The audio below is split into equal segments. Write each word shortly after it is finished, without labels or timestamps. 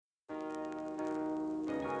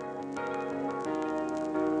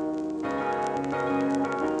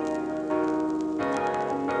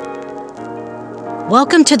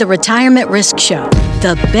Welcome to the Retirement Risk Show,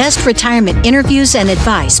 the best retirement interviews and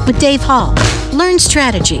advice with Dave Hall. Learn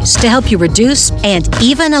strategies to help you reduce and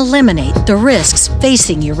even eliminate the risks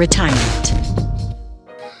facing your retirement.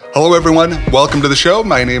 Hello, everyone. Welcome to the show.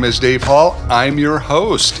 My name is Dave Hall. I'm your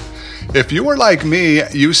host. If you are like me,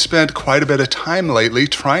 you spent quite a bit of time lately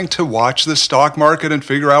trying to watch the stock market and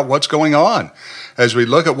figure out what's going on. As we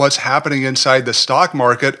look at what's happening inside the stock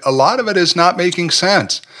market, a lot of it is not making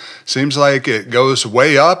sense. Seems like it goes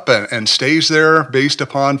way up and stays there based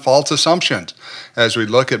upon false assumptions. As we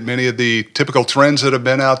look at many of the typical trends that have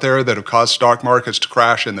been out there that have caused stock markets to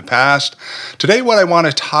crash in the past, today what I want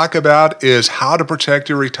to talk about is how to protect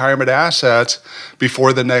your retirement assets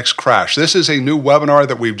before the next crash. This is a new webinar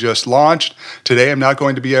that we've just launched. Today I'm not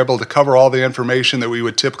going to be able to cover all the information that we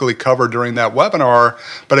would typically cover during that webinar,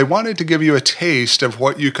 but I wanted to give you a taste of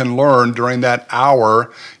what you can learn during that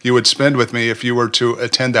hour you would spend with me if you were to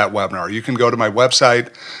attend that webinar. You can go to my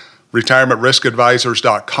website,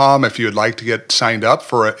 retirementriskadvisors.com, if you would like to get signed up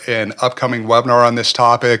for an upcoming webinar on this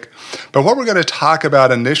topic. But what we're going to talk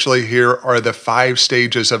about initially here are the 5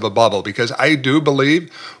 stages of a bubble, because I do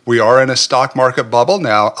believe we are in a stock market bubble.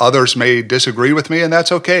 Now, others may disagree with me, and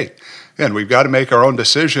that's okay. Again, we've got to make our own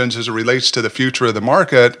decisions as it relates to the future of the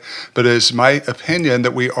market, but it is my opinion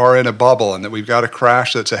that we are in a bubble and that we've got a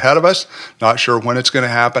crash that's ahead of us. Not sure when it's going to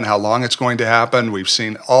happen, how long it's going to happen. We've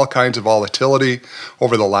seen all kinds of volatility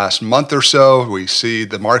over the last month or so. We see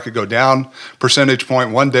the market go down percentage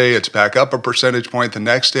point one day, it's back up a percentage point the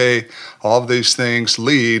next day. All of these things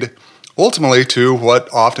lead ultimately to what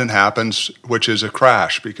often happens, which is a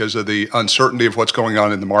crash because of the uncertainty of what's going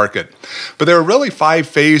on in the market. But there are really 5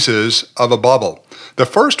 phases of a bubble. The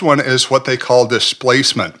first one is what they call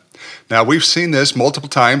displacement. Now, we've seen this multiple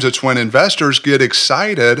times. It's when investors get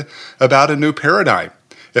excited about a new paradigm.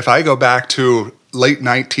 If I go back to late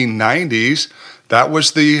 1990s, that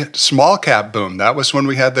was the small cap boom. That was when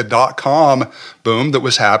we had the dot-com boom that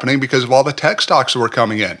was happening because of all the tech stocks that were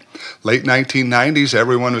coming in. Late 1990s,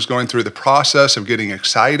 everyone was going through the process of getting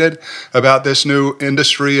excited about this new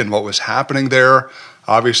industry and what was happening there.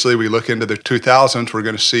 Obviously, we look into the 2000s, we're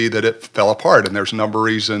going to see that it fell apart, and there's a number of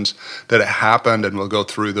reasons that it happened, and we'll go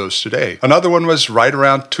through those today. Another one was right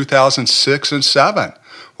around 2006 and 7.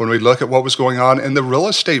 When we look at what was going on in the real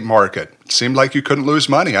estate market, it seemed like you couldn't lose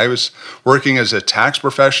money. I was working as a tax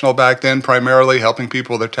professional back then, primarily helping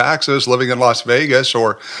people with their taxes, living in Las Vegas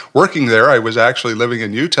or working there. I was actually living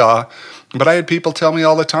in Utah, but I had people tell me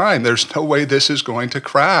all the time, there's no way this is going to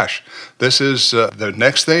crash. This is the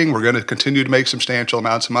next thing. We're going to continue to make substantial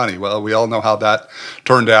amounts of money. Well, we all know how that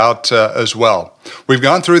turned out as well. We've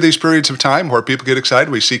gone through these periods of time where people get excited.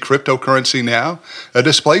 We see cryptocurrency now, a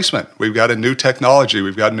displacement. We've got a new technology.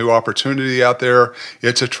 We've got a new opportunity out there.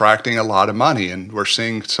 It's attracting a lot of money, and we're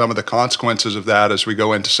seeing some of the consequences of that as we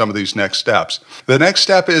go into some of these next steps. The next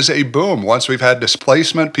step is a boom. Once we've had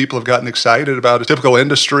displacement, people have gotten excited about a typical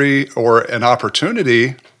industry or an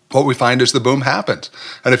opportunity. What we find is the boom happens.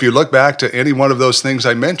 And if you look back to any one of those things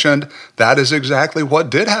I mentioned, that is exactly what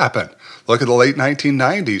did happen. Look at the late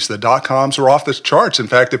 1990s. The dot-coms were off the charts. In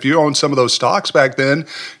fact, if you owned some of those stocks back then,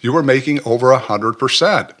 you were making over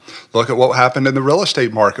 100%. Look at what happened in the real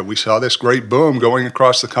estate market. We saw this great boom going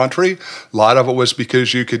across the country. A lot of it was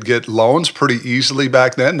because you could get loans pretty easily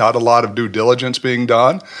back then, not a lot of due diligence being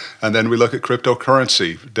done. And then we look at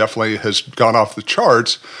cryptocurrency. Definitely has gone off the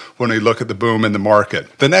charts when we look at the boom in the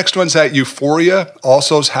market. The next one's that euphoria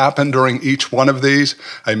also has happened during each one of these.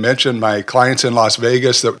 I mentioned my clients in Las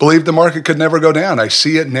Vegas that believed the market could never go down. I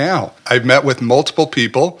see it now. I've met with multiple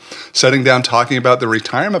people sitting down talking about their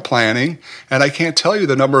retirement planning, and I can't tell you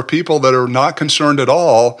the number of people that are not concerned at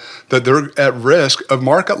all that they're at risk of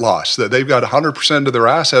market loss, that they've got 100% of their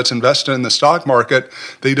assets invested in the stock market.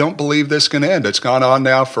 They don't believe this can end. It's gone on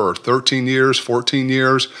now for 13 years, 14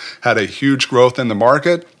 years, had a huge growth in the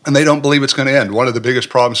market, and they don't believe it's going to end. One of the biggest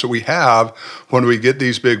problems that we have when we get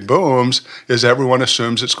these big booms is everyone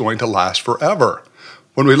assumes it's going to last forever.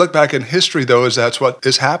 When we look back in history, though, that's what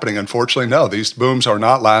is happening. Unfortunately, no, these booms are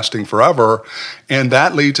not lasting forever. And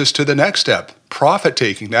that leads us to the next step, profit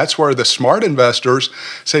taking. That's where the smart investors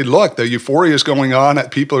say, look, the euphoria is going on.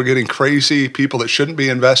 People are getting crazy. People that shouldn't be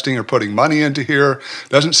investing are putting money into here.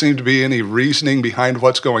 Doesn't seem to be any reasoning behind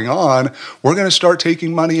what's going on. We're going to start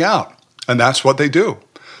taking money out. And that's what they do.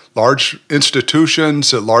 Large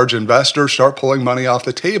institutions, large investors start pulling money off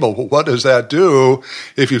the table. Well, what does that do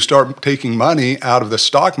if you start taking money out of the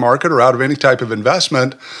stock market or out of any type of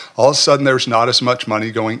investment? All of a sudden, there's not as much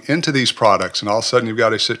money going into these products. And all of a sudden, you've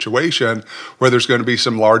got a situation where there's going to be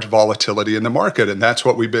some large volatility in the market. And that's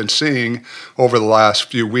what we've been seeing over the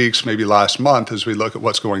last few weeks, maybe last month, as we look at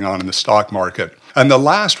what's going on in the stock market. And the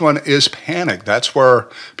last one is panic. That's where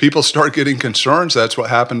people start getting concerns. That's what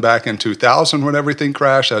happened back in 2000 when everything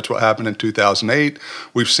crashed. That's what happened in 2008.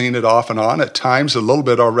 We've seen it off and on at times, a little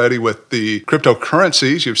bit already with the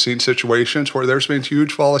cryptocurrencies. You've seen situations where there's been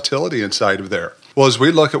huge volatility inside of there. Well, as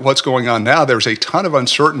we look at what's going on now, there's a ton of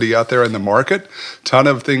uncertainty out there in the market, ton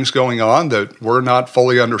of things going on that we're not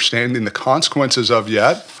fully understanding the consequences of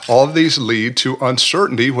yet. All of these lead to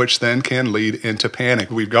uncertainty, which then can lead into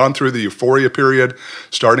panic. We've gone through the euphoria period,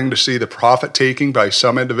 starting to see the profit taking by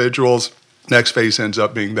some individuals. Next phase ends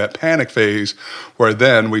up being that panic phase, where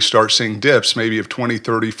then we start seeing dips maybe of 20,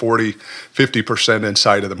 30, 40, 50%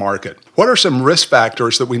 inside of the market. What are some risk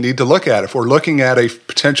factors that we need to look at? If we're looking at a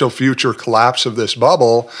potential future collapse of this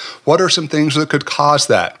bubble, what are some things that could cause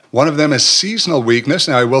that? One of them is seasonal weakness.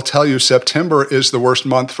 Now, I will tell you, September is the worst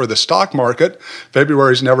month for the stock market.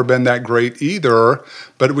 February's never been that great either,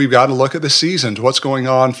 but we've got to look at the seasons. What's going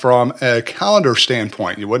on from a calendar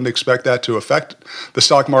standpoint? You wouldn't expect that to affect the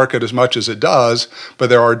stock market as much as it does, but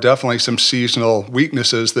there are definitely some seasonal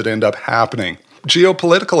weaknesses that end up happening.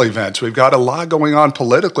 Geopolitical events. We've got a lot going on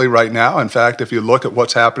politically right now. In fact, if you look at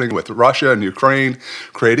what's happening with Russia and Ukraine,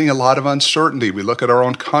 creating a lot of uncertainty. We look at our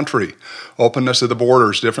own country, openness of the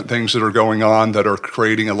borders, different things that are going on that are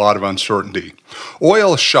creating a lot of uncertainty.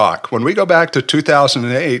 Oil shock. When we go back to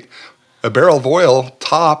 2008, a barrel of oil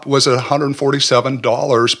top was at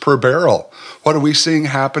 $147 per barrel. What are we seeing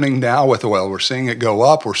happening now with oil? We're seeing it go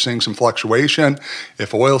up. We're seeing some fluctuation.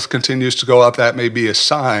 If oil continues to go up, that may be a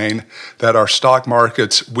sign that our stock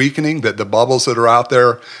market's weakening, that the bubbles that are out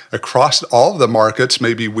there across all of the markets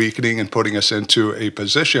may be weakening and putting us into a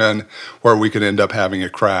position where we could end up having a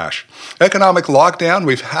crash. Economic lockdown,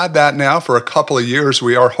 we've had that now for a couple of years.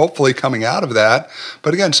 We are hopefully coming out of that.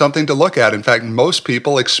 But again, something to look at. In fact, most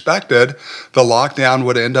people expected the lockdown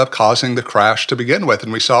would end up causing the crash to begin with.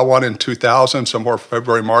 And we saw one in 2000, somewhere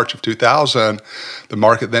February, March of 2000. The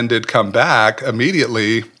market then did come back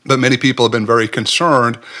immediately, but many people have been very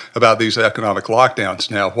concerned about these economic lockdowns.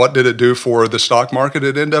 Now, what did it do for the stock market?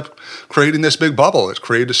 It ended up creating this big bubble. It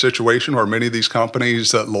created a situation where many of these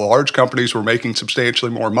companies, large companies, were making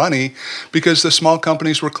substantially more money because the small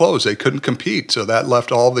companies were closed. They couldn't compete. So that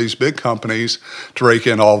left all of these big companies to rake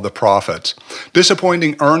in all of the profits.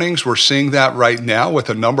 Disappointing earnings. We're seeing that right now with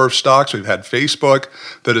a number of stocks. We've had Facebook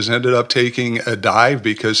that has ended up taking a dive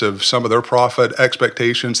because of some of their profit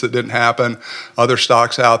expectations that didn't happen. Other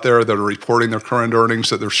stocks out there that are reporting their current earnings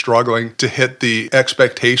that they're struggling to hit the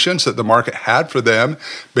expectations that the market had for them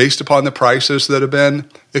based upon the prices that have been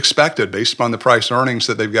expected, based upon the price earnings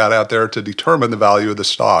that they've got out there to determine the value of the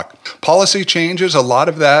stock. Policy changes, a lot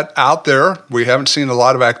of that out there. We haven't seen a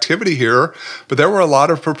lot of activity here, but there were a lot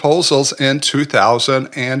of proposals in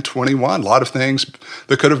 2021, a lot of things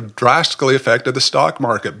that could have drastically affected the stock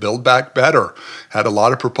market. Build Back Better had a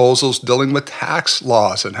lot of proposals dealing with tax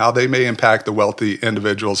laws and how they may impact the wealthy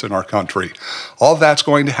individuals in our country. All of that's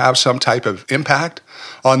going to have some type of impact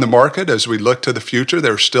on the market as we look to the future.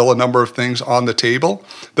 There's still a number of things on the table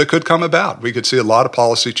that could come about. We could see a lot of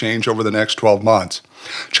policy change over the next 12 months.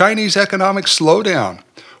 Chinese economic slowdown.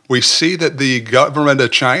 We see that the government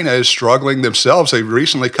of China is struggling themselves. They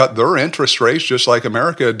recently cut their interest rates, just like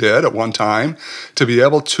America did at one time, to be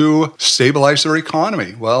able to stabilize their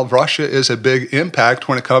economy. Well, Russia is a big impact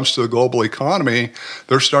when it comes to the global economy.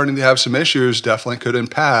 They're starting to have some issues, definitely could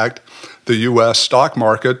impact the U.S. stock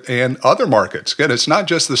market and other markets. Again, it's not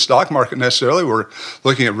just the stock market necessarily. We're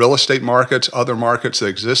looking at real estate markets, other markets that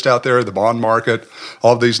exist out there, the bond market.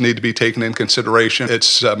 All of these need to be taken in consideration.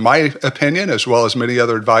 It's my opinion, as well as many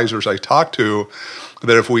other advisors I talk to,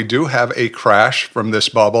 that if we do have a crash from this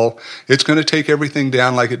bubble, it's going to take everything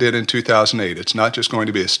down like it did in 2008. It's not just going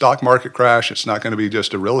to be a stock market crash. It's not going to be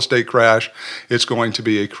just a real estate crash. It's going to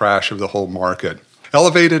be a crash of the whole market.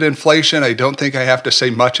 Elevated inflation, I don't think I have to say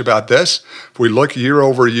much about this. If we look year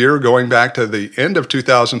over year, going back to the end of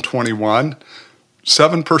 2021,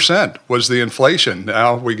 7% was the inflation.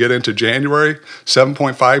 Now we get into January,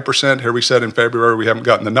 7.5%. Here we said in February, we haven't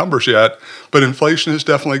gotten the numbers yet, but inflation is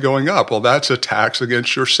definitely going up. Well, that's a tax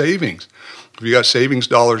against your savings. If you got savings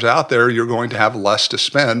dollars out there, you're going to have less to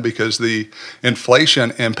spend because the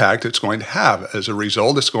inflation impact it's going to have. As a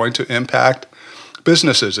result, it's going to impact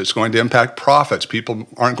businesses. It's going to impact profits. People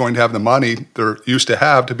aren't going to have the money they're used to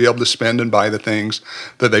have to be able to spend and buy the things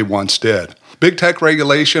that they once did. Big tech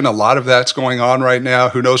regulation, a lot of that's going on right now.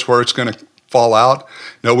 Who knows where it's going to fall out?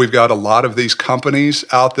 No, we've got a lot of these companies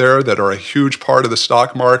out there that are a huge part of the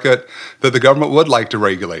stock market that the government would like to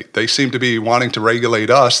regulate. They seem to be wanting to regulate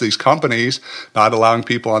us, these companies, not allowing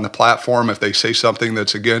people on the platform if they say something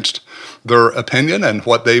that's against their opinion and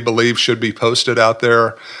what they believe should be posted out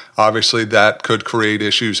there Obviously, that could create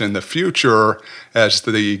issues in the future as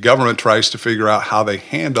the government tries to figure out how they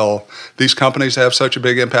handle these companies that have such a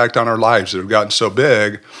big impact on our lives. They've gotten so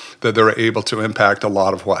big that they're able to impact a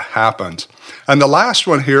lot of what happens. And the last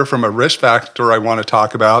one here from a risk factor I want to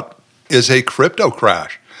talk about is a crypto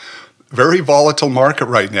crash. Very volatile market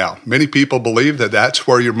right now. Many people believe that that's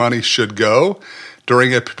where your money should go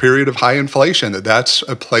during a period of high inflation, that that's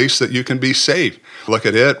a place that you can be safe. Look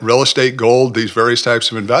at it, real estate, gold, these various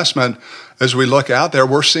types of investment. As we look out there,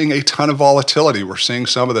 we're seeing a ton of volatility. We're seeing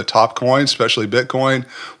some of the top coins, especially Bitcoin,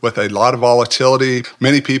 with a lot of volatility.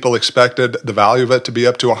 Many people expected the value of it to be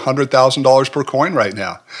up to $100,000 per coin right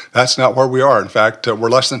now. That's not where we are. In fact, we're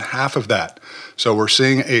less than half of that. So we're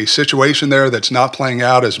seeing a situation there that's not playing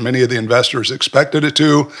out as many of the investors expected it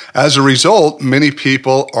to. As a result, many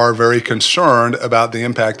people are very concerned about the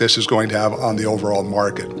impact this is going to have on the overall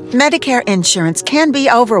market. Medicare insurance can be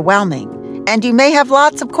overwhelming, and you may have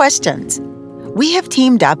lots of questions. We have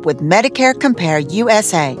teamed up with Medicare Compare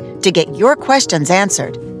USA to get your questions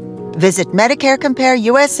answered. Visit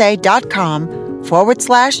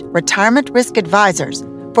MedicareCompareUSA.com/retirement risk advisors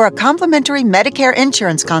for a complimentary Medicare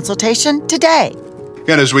insurance consultation today.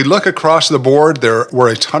 Again, as we look across the board, there were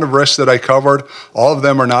a ton of risks that I covered. All of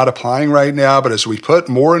them are not applying right now, but as we put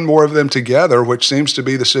more and more of them together, which seems to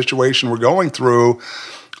be the situation we're going through,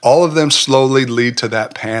 all of them slowly lead to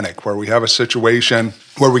that panic where we have a situation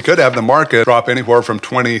where we could have the market drop anywhere from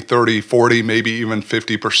 20, 30, 40, maybe even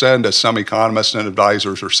 50%, as some economists and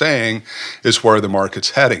advisors are saying, is where the market's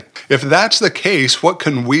heading. If that's the case, what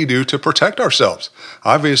can we do to protect ourselves?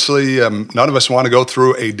 Obviously, none of us want to go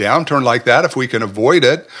through a downturn like that. If we can avoid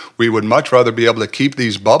it, we would much rather be able to keep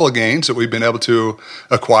these bubble gains that we've been able to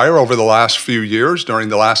acquire over the last few years, during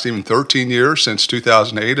the last even 13 years since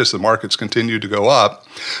 2008 as the markets continued to go up.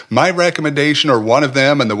 My recommendation, or one of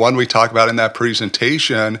them, and the one we talk about in that presentation,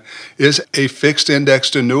 is a fixed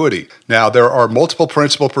indexed annuity. Now, there are multiple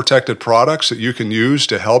principal protected products that you can use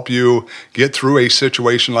to help you get through a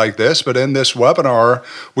situation like this. But in this webinar,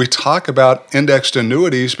 we talk about indexed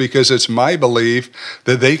annuities because it's my belief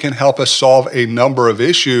that they can help us solve a number of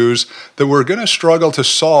issues that we're going to struggle to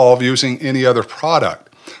solve using any other product.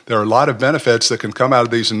 There are a lot of benefits that can come out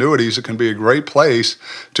of these annuities. It can be a great place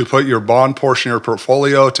to put your bond portion of your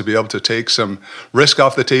portfolio, to be able to take some risk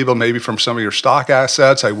off the table, maybe from some of your stock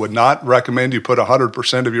assets. I would not recommend you put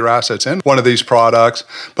 100% of your assets in one of these products.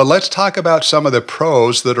 But let's talk about some of the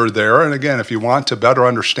pros that are there. And again, if you want to better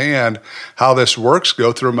understand how this works,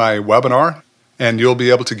 go through my webinar, and you'll be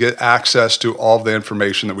able to get access to all of the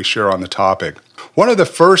information that we share on the topic. One of the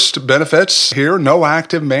first benefits here, no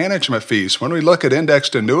active management fees. When we look at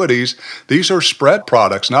indexed annuities, these are spread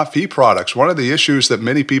products, not fee products. One of the issues that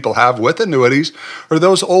many people have with annuities are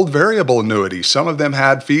those old variable annuities. Some of them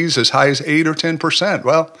had fees as high as 8 or 10%.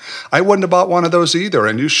 Well, I wouldn't have bought one of those either,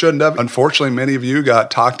 and you shouldn't have. Unfortunately, many of you got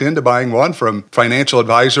talked into buying one from financial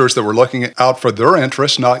advisors that were looking out for their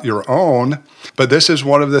interests, not your own. But this is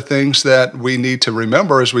one of the things that we need to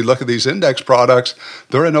remember as we look at these index products.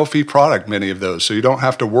 They're a no-fee product, many of those. So you don't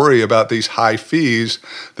have to worry about these high fees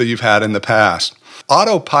that you've had in the past.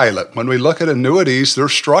 Autopilot. When we look at annuities, they're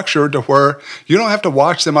structured to where you don't have to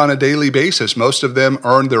watch them on a daily basis. Most of them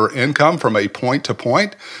earn their income from a point to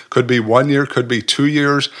point. Could be 1 year, could be 2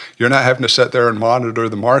 years. You're not having to sit there and monitor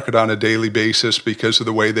the market on a daily basis because of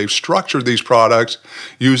the way they've structured these products,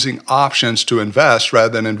 using options to invest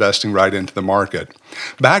rather than investing right into the market.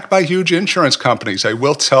 Backed by huge insurance companies. I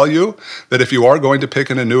will tell you that if you are going to pick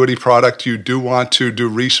an annuity product, you do want to do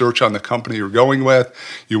research on the company you're going with.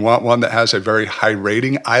 You want one that has a very high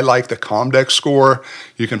rating. I like the Comdex score.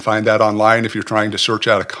 You can find that online if you're trying to search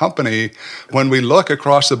out a company. When we look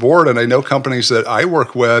across the board, and I know companies that I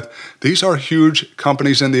work with, these are huge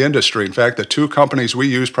companies in the industry. In fact, the two companies we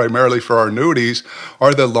use primarily for our annuities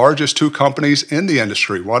are the largest two companies in the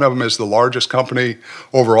industry. One of them is the largest company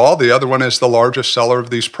overall. The other one is the largest seller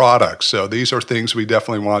of these products. So these are things we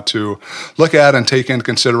definitely want to look at and take into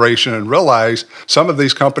consideration and realize some of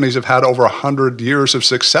these companies have had over 100 years of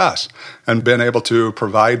success and been able to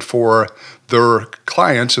provide for their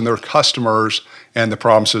clients and their customers and the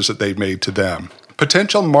promises that they've made to them.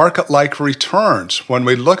 Potential market-like returns. When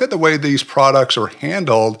we look at the way these products are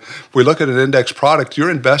handled, if we look at an index product,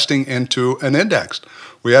 you're investing into an index.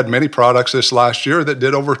 We had many products this last year that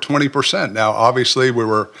did over 20%. Now, obviously, we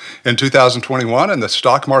were in 2021 and the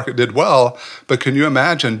stock market did well, but can you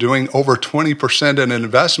imagine doing over 20% in an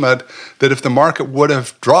investment that if the market would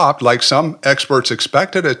have dropped like some experts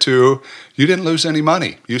expected it to, you didn't lose any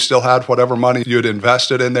money. You still had whatever money you'd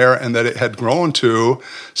invested in there and that it had grown to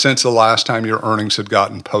since the last time your earnings had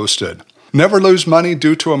gotten posted. Never lose money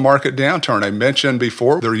due to a market downturn. I mentioned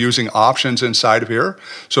before they're using options inside of here.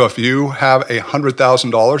 So if you have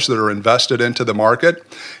 $100,000 that are invested into the market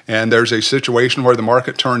and there's a situation where the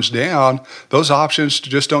market turns down, those options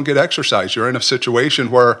just don't get exercised. You're in a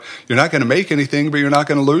situation where you're not going to make anything, but you're not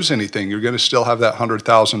going to lose anything. You're going to still have that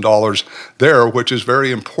 $100,000 there, which is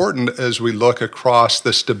very important as we look across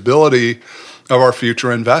the stability of our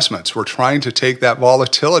future investments. We're trying to take that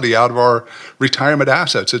volatility out of our retirement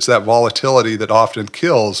assets. It's that volatility that often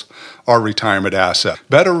kills our retirement asset.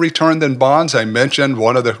 Better return than bonds. I mentioned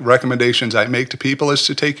one of the recommendations I make to people is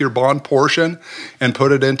to take your bond portion and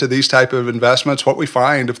put it into these type of investments. What we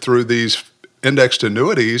find through these indexed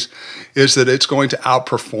annuities is that it's going to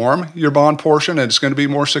outperform your bond portion and it's going to be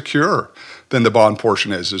more secure than the bond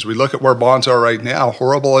portion is. As we look at where bonds are right now,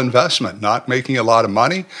 horrible investment, not making a lot of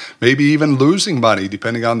money, maybe even losing money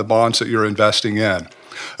depending on the bonds that you're investing in.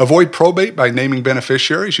 Avoid probate by naming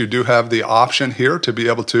beneficiaries. You do have the option here to be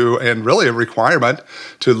able to, and really a requirement,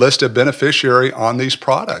 to list a beneficiary on these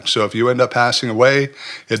products. So if you end up passing away,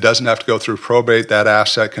 it doesn't have to go through probate. That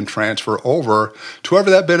asset can transfer over to whoever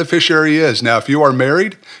that beneficiary is. Now, if you are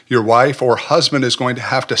married, your wife or husband is going to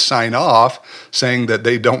have to sign off saying that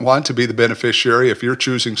they don't want to be the beneficiary if you're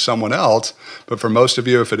choosing someone else. But for most of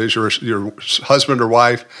you, if it is your husband or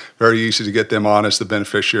wife, very easy to get them on as the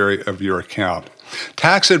beneficiary of your account.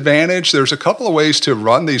 Tax advantage, there's a couple of ways to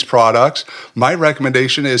run these products. My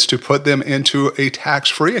recommendation is to put them into a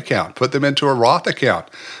tax-free account. Put them into a Roth account.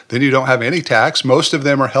 Then you don't have any tax. Most of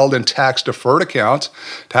them are held in tax-deferred accounts,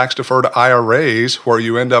 tax-deferred IRAs, where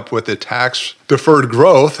you end up with the tax-deferred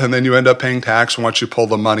growth, and then you end up paying tax once you pull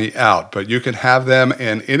the money out. But you can have them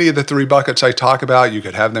in any of the three buckets I talk about. You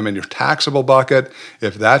could have them in your taxable bucket.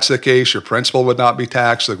 If that's the case, your principal would not be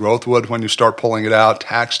taxed. The growth would when you start pulling it out.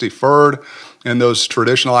 Tax-deferred in those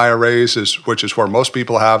traditional IRAs, which is where most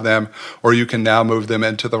people have them, or you can now move them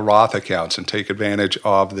into the Roth accounts and take advantage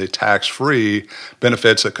of the tax-free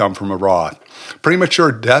benefits that come from a Roth.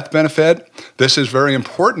 Premature death benefit. This is very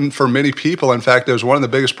important for many people. In fact, it was one of the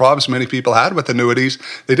biggest problems many people had with annuities.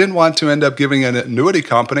 They didn't want to end up giving an annuity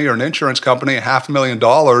company or an insurance company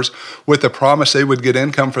 $500,000 with the promise they would get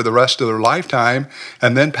income for the rest of their lifetime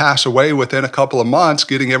and then pass away within a couple of months,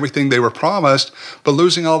 getting everything they were promised, but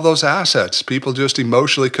losing all those assets. People just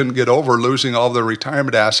emotionally couldn't get over losing all their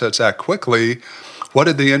retirement assets that quickly. What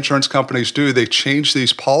did the insurance companies do? They changed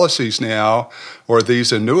these policies now, or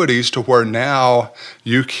these annuities, to where now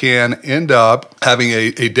you can end up having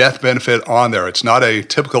a death benefit on there. It's not a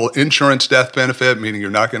typical insurance death benefit, meaning you're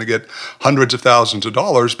not going to get hundreds of thousands of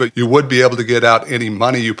dollars, but you would be able to get out any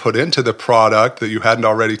money you put into the product that you hadn't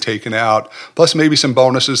already taken out, plus maybe some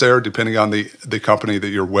bonuses there, depending on the company that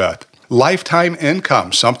you're with. Lifetime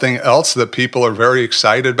income, something else that people are very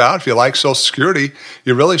excited about. If you like Social Security,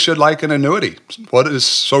 you really should like an annuity. What is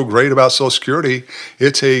so great about Social Security?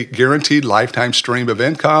 It's a guaranteed lifetime stream of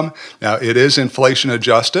income. Now, it is inflation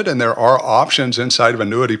adjusted, and there are options inside of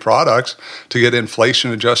annuity products to get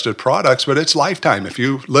inflation adjusted products, but it's lifetime. If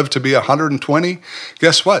you live to be 120,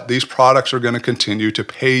 guess what? These products are going to continue to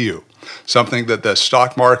pay you. Something that the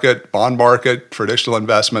stock market, bond market, traditional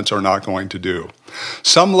investments are not going to do.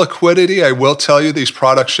 Some liquidity. I will tell you these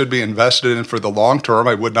products should be invested in for the long term.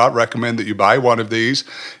 I would not recommend that you buy one of these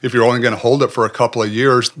if you're only going to hold it for a couple of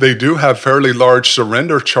years. They do have fairly large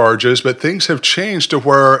surrender charges, but things have changed to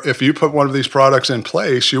where if you put one of these products in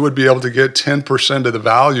place, you would be able to get 10% of the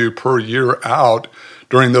value per year out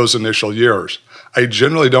during those initial years. I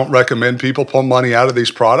generally don't recommend people pull money out of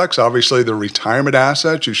these products. Obviously, they're retirement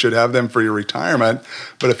assets. You should have them for your retirement.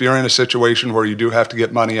 But if you're in a situation where you do have to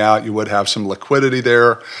get money out, you would have some liquidity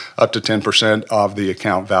there, up to 10% of the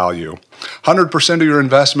account value. 100% of your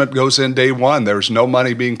investment goes in day one. There's no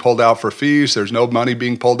money being pulled out for fees. There's no money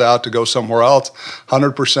being pulled out to go somewhere else.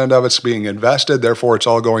 100% of it's being invested. Therefore, it's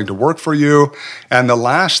all going to work for you. And the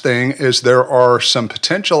last thing is there are some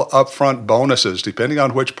potential upfront bonuses depending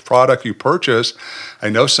on which product you purchase. I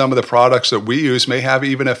know some of the products that we use may have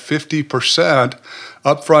even a 50%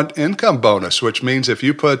 upfront income bonus, which means if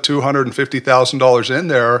you put $250,000 in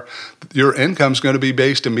there, your income is going to be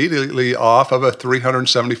based immediately off of a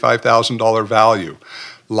 $375,000 value.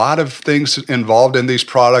 A lot of things involved in these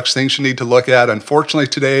products, things you need to look at. Unfortunately,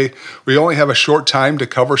 today, we only have a short time to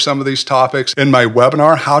cover some of these topics. In my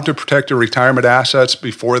webinar, How to Protect Your Retirement Assets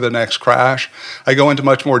Before the Next Crash, I go into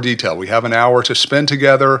much more detail. We have an hour to spend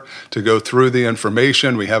together to go through the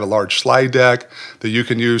information. We have a large slide deck that you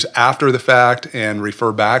can use after the fact and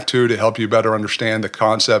refer back to help you better understand the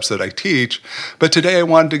concepts that I teach. But today, I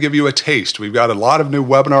wanted to give you a taste. We've got a lot of new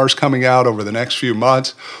webinars coming out over the next few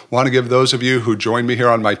months. I want to give those of you who join me here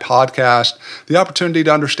on on my podcast, the opportunity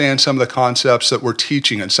to understand some of the concepts that we're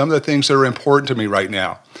teaching and some of the things that are important to me right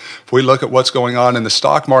now. If we look at what's going on in the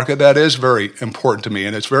stock market, that is very important to me,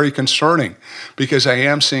 and it's very concerning because I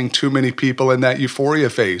am seeing too many people in that euphoria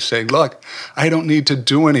phase saying, look, I don't need to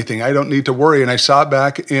do anything. I don't need to worry. And I saw it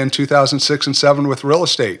back in 2006 and 2007 with real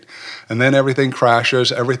estate. And then everything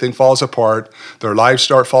crashes, everything falls apart, their lives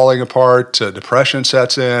start falling apart, depression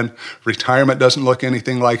sets in, retirement doesn't look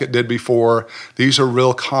anything like it did before. These are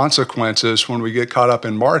real consequences when we get caught up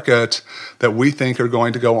in markets that we think are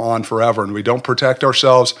going to go on forever, and we don't protect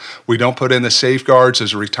ourselves. We don't put in the safeguards.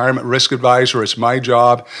 As a retirement risk advisor, it's my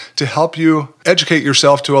job to help you educate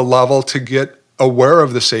yourself to a level to get aware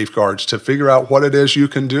of the safeguards, to figure out what it is you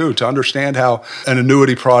can do, to understand how an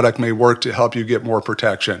annuity product may work to help you get more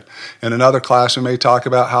protection. In another class, we may talk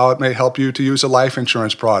about how it may help you to use a life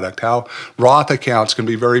insurance product, how Roth accounts can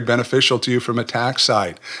be very beneficial to you from a tax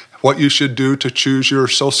side, what you should do to choose your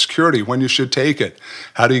Social Security, when you should take it,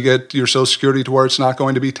 how do you get your Social Security to where it's not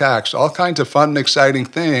going to be taxed. All kinds of fun and exciting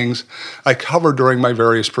things I cover during my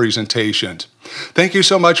various presentations. Thank you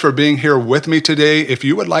so much for being here with me today. If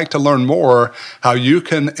you would like to learn more how you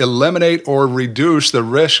can eliminate or reduce the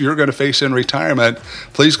risk you're going to face in retirement,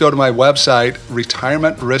 please go to my website,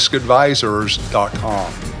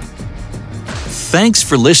 retirementriskadvisors.com. Thanks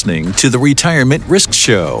for listening to the Retirement Risk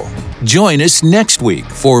Show. Join us next week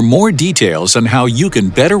for more details on how you can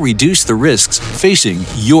better reduce the risks facing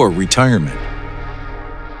your retirement.